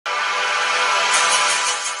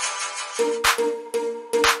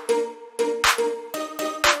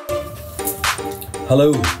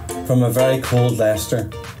Hello from a very cold Leicester.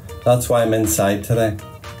 That's why I'm inside today.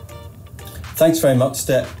 Thanks very much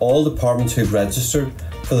to all departments who've registered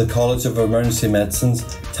for the College of Emergency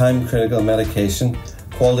Medicine's Time Critical Medication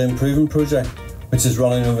Quality Improvement Project, which is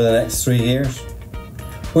running over the next 3 years.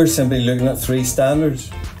 We're simply looking at 3 standards.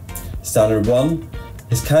 Standard 1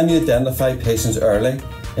 is, can you identify patients early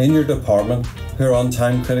in your department who are on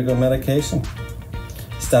time critical medication?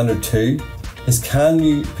 Standard 2 is, can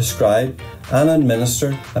you prescribe and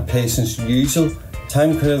administer a patient's usual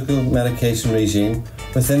time critical medication regime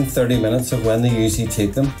within 30 minutes of when they usually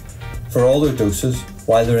take them for all their doses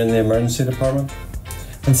while they're in the emergency department?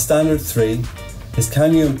 And standard 3 is,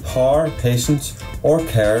 can you empower patients or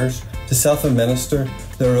carers to self-administer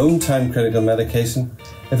their own time critical medication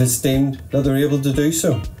if it's deemed that they're able to do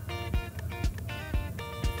so?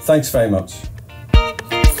 Thanks very much.